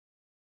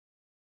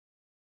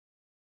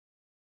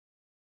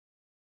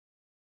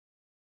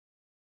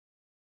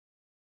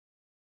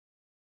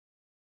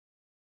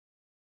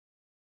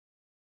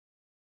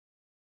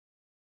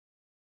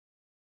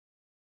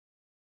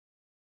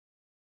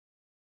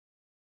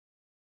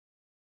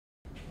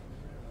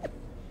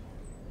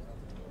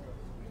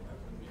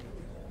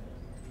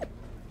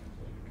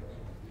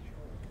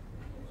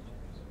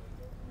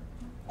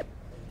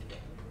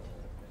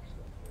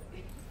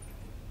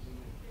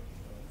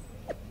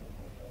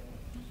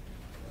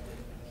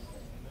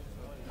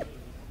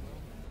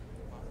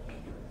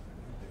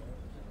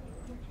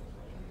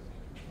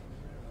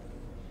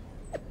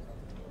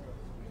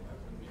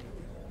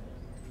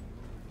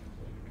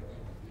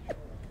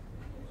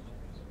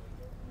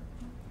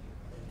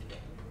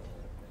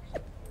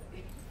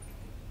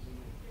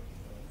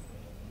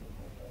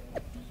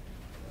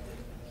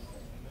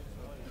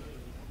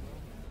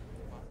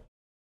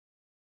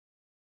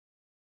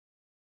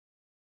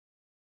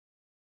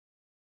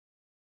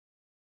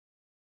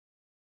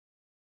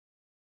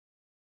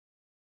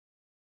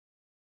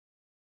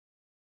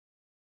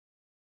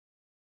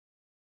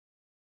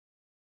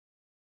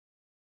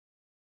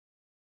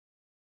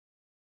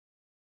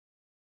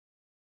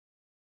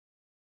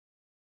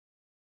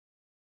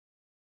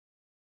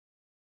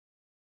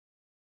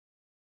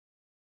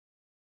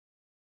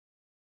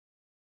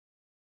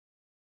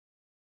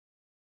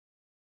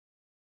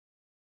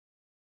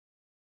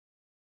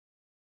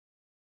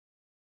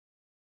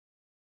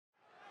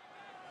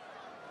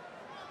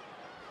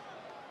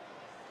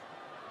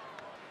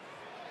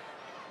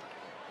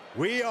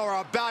We are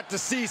about to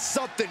see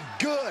something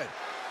good.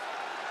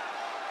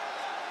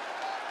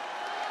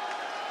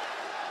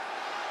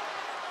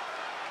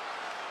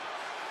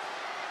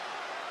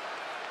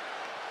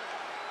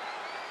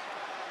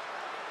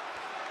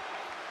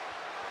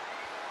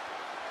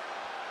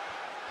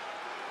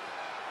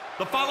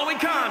 The following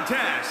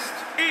contest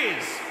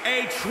is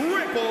a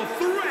triple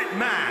threat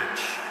match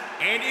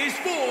and is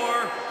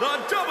for the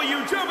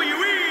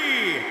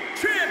WWE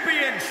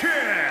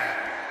Championship.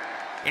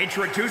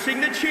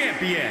 Introducing the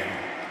champion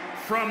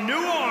from New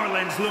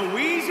Orleans,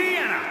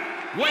 Louisiana,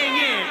 weighing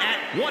in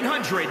at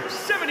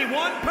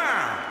 171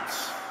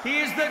 pounds. He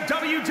is the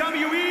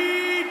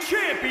WWE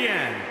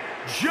Champion,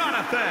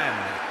 Jonathan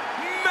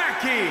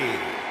Mackey.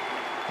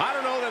 I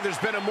don't know that there's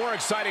been a more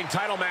exciting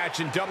title match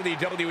in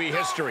WWE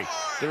history.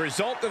 The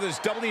result of this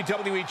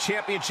WWE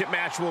Championship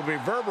match will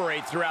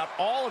reverberate throughout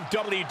all of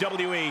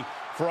WWE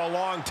for a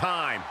long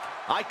time.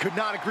 I could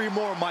not agree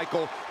more,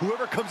 Michael.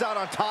 Whoever comes out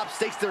on top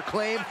stakes their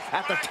claim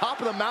at the top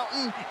of the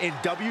mountain in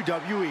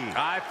WWE.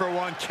 I, for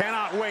one,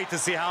 cannot wait to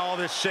see how all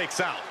this shakes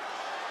out.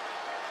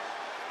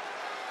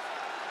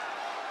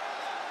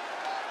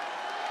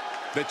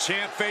 The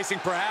champ facing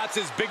perhaps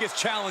his biggest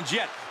challenge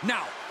yet.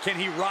 Now, can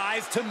he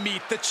rise to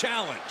meet the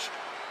challenge?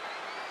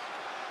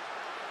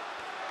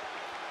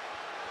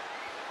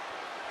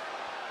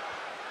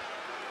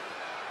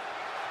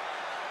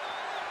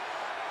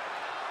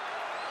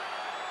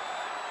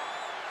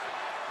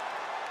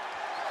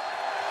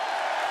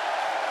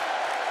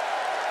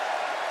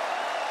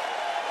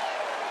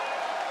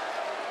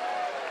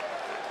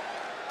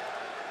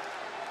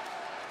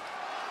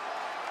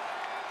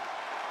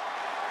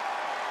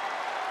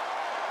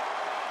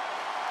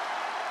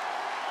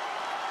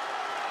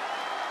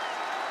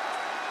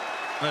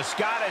 The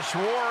Scottish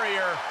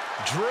Warrior,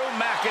 Drew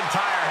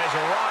McIntyre, has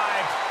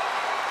arrived,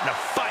 and the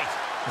fight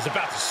is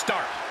about to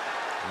start.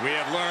 We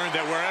have learned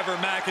that wherever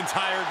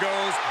McIntyre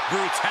goes,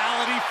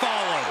 brutality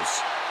follows.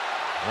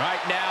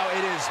 Right now,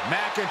 it is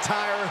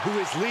McIntyre who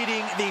is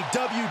leading the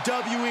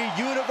WWE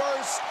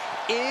Universe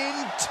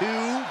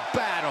into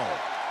battle.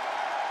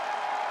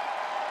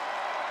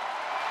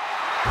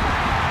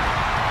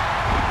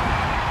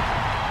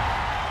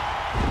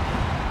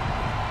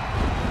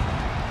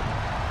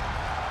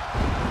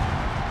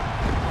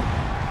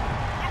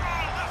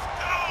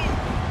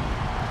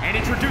 And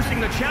introducing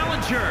the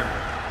challenger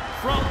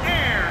from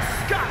Ayr,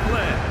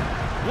 Scotland,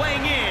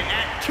 weighing in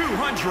at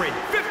 254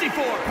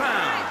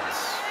 pounds,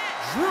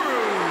 Drew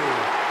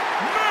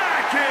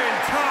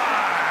McIntyre.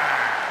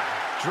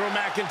 Drew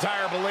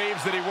McIntyre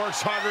believes that he works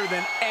harder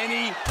than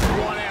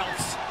anyone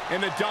else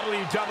in the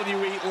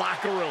WWE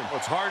locker room. Well,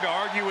 it's hard to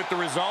argue with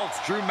the results.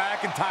 Drew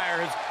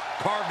McIntyre has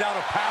carved out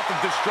a path of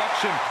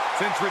destruction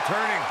since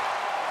returning.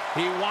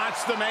 He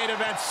wants the main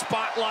event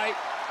spotlight,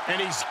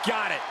 and he's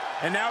got it.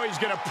 And now he's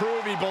going to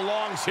prove he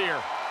belongs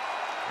here.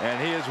 And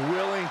he is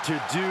willing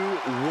to do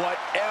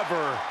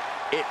whatever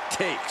it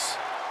takes.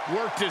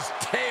 Worked his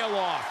tail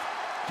off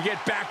to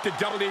get back to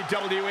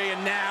WWE,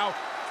 and now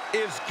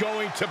is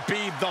going to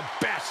be the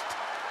best.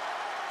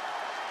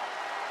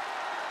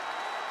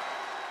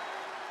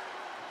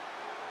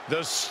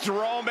 The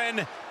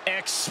Strowman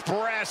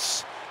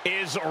Express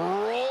is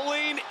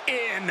rolling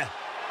in.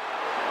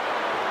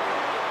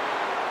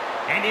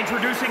 And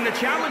introducing the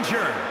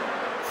challenger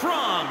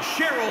from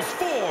Sherrills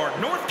Ford,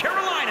 North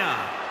Carolina,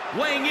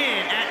 weighing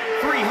in at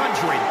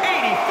 385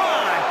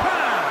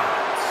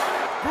 pounds,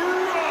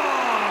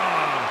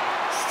 Braun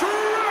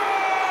Strowman!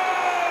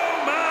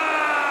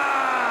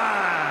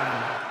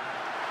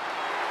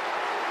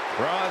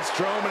 Braun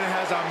Strowman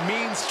has a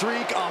mean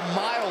streak a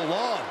mile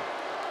long.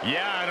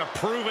 Yeah, and a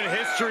proven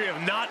history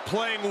of not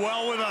playing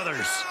well with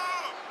others.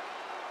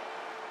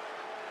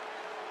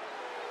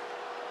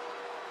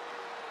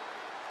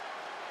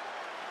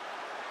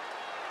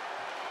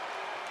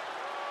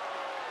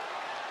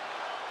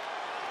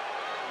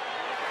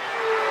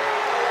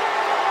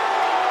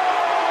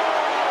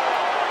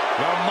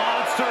 The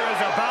monster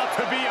is about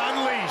to be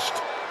unleashed.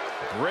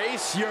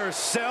 Brace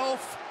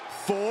yourself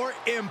for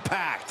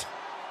impact.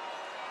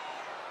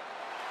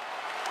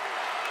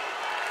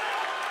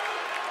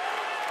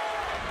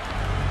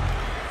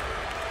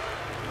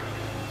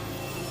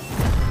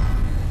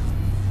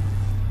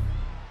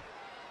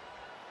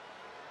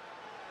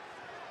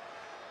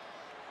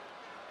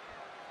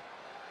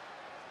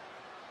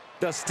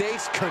 The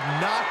stakes could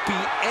not be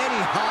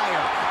any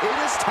higher. It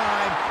is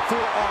time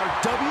for our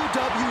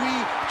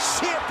WWE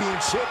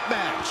Championship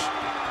match.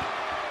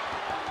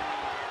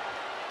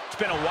 It's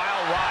been a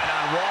wild ride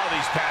on Raw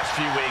these past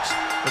few weeks,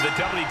 with the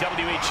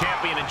WWE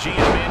Champion and Gene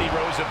and Mandy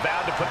Rose have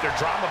vowed to put their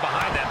drama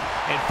behind them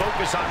and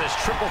focus on this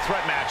triple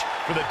threat match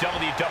for the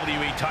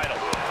WWE title.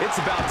 It's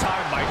about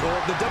time, Michael.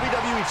 The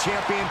WWE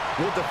Champion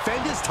will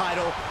defend his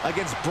title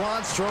against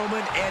Braun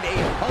Strowman and a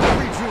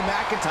hungry Drew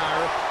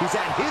McIntyre, who's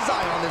had his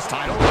eye on this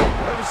title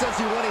ever since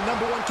he won a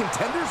 #1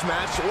 contenders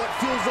match what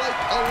feels like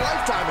a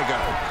lifetime ago.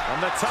 From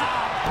the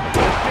top,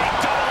 big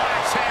double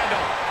axe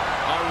handle.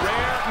 A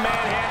rare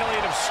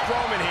manhandling of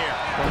Strowman here.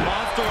 The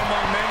monster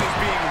among men is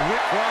being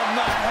whipped from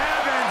the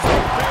heavens.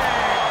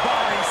 Big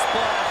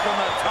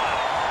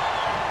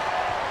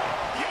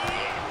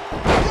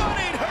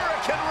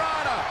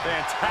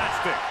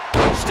fantastic.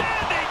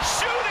 Standing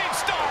shooting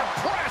star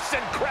press,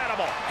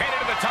 incredible.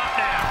 Headed to the top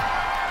now.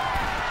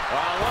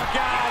 Oh, look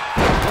out.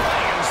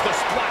 Lands the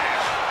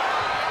splash.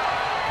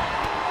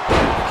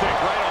 Kick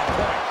right on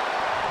point.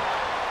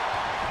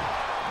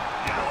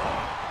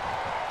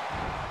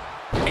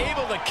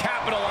 Able to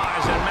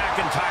capitalize on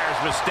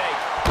McIntyre's mistake.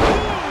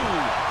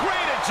 Ooh,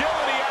 great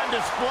agility on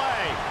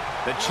display.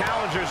 The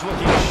challenger's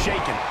looking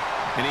shaken,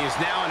 and he is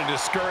now in a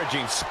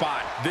discouraging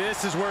spot.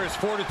 This is where his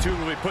fortitude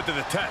will be put to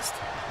the test.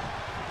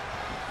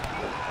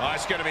 Oh,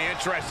 it's going to be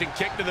interesting.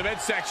 Kick to the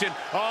midsection.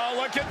 Oh,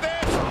 look at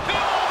this. Oh,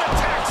 the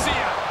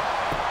taxia.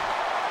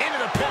 Into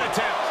the pin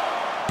attempt.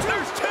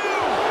 There's two.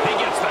 He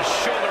gets the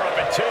shoulder up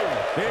at two.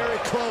 Very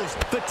close.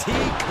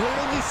 Fatigue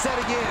clearly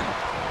setting in.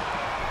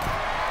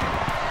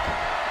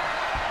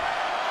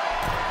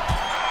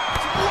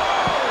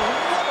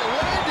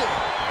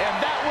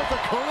 A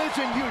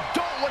collision you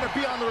don't want to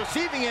be on the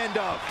receiving end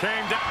of.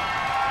 Came down.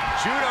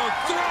 Judo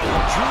throw.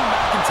 Drew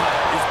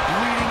McIntyre is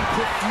bleeding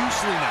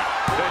profusely now.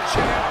 The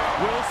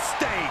champ will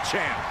stay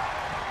champ.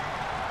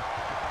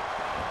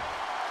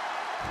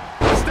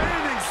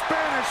 Standing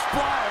Spanish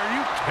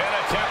flyer. Pin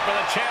attempt for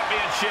the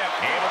championship.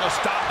 Able to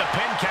stop the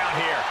pin count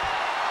here.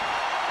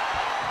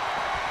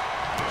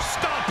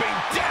 Stomping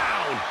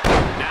down.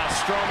 Now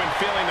Strowman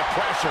feeling the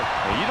pressure.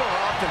 You don't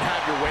often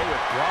have your way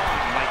with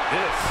Braun like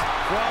this.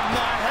 From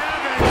the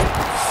heavens.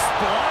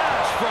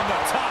 Splash from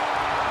the top.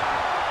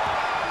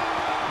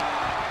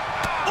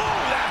 Oh,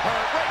 that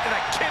hurt right to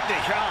the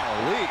kidney.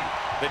 Golly.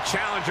 The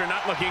challenger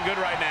not looking good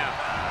right now.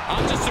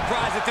 I'm just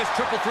surprised that this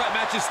triple threat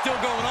match is still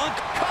going on.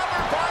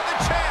 Covered by the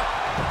champ.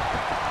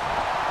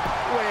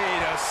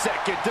 Wait a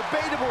second.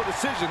 Debatable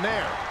decision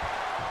there.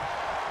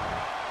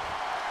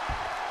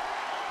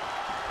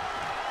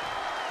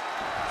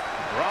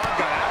 Braun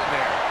got out of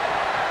there.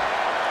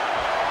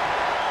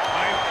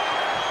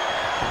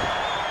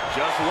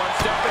 Just one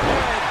step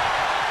ahead.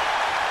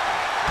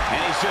 And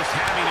he's just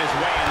having his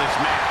way in this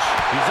match.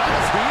 He's on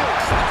his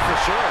heels, that's for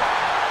sure.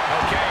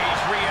 Okay,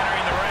 he's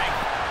re-entering the ring.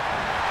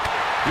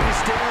 He's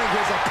staring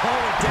his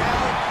opponent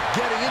down,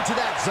 getting into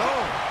that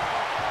zone.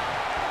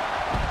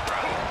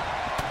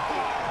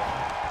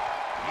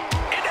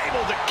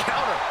 Enabled to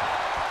counter.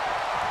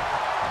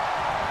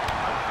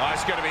 Oh,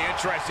 it's going to be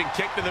interesting.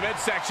 Kick to the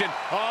midsection.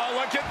 Oh,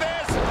 look at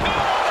this. Oh,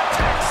 the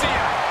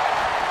taxia.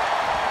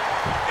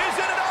 Is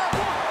it enough?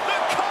 The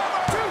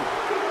cover.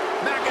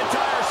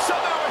 McIntyre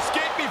somehow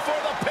escaped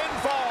before the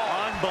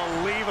pinfall.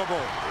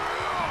 Unbelievable.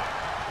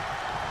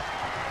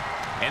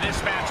 And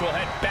this match will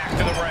head back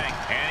to the ring.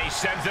 And he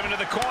sends him into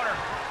the corner.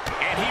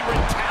 And he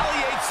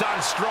retaliates on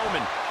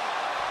Strowman.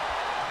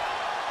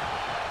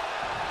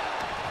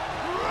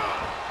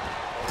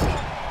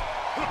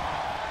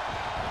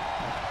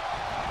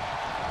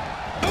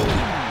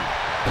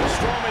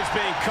 Strowman's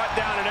being cut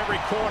down in every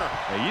corner.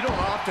 Now, you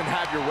don't often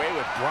have your way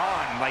with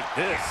Braun like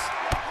this.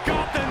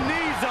 Got the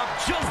knees up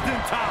just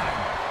in time.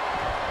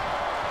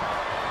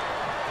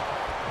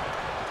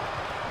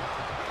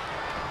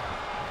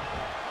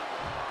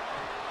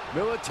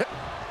 Military.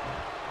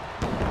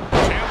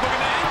 Champ looking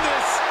to end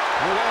this.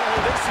 Whoa,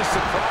 this is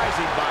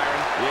surprising,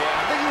 Byron. Yeah,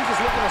 I think he was just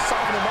looking to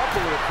soften him up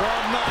a little.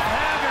 From the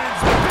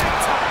heavens, big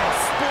time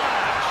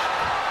splash.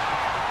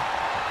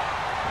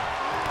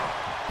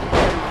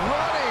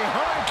 Running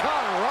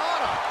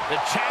Hurricanrana. The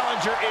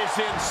challenger is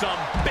in some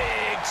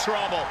big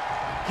trouble.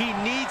 He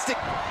needs to.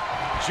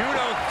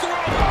 Judo throw.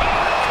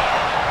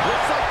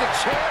 Looks like the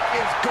champ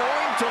is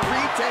going to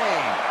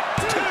retain.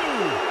 2.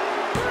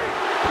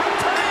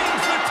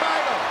 Retains the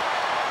title.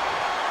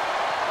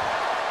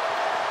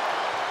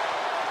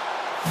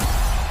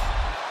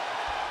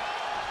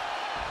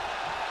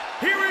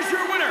 Here is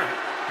your winner,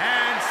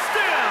 and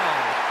still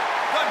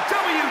the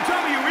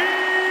WWE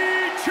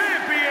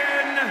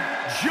Champion,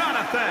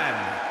 Jonathan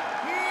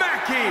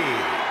Mackey.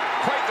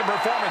 Quite the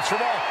performance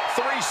from all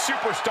three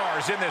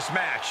superstars in this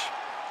match.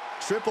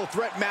 Triple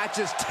threat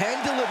matches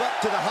tend to live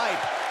up to the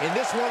hype, and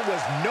this one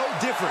was no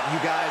different, you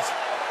guys.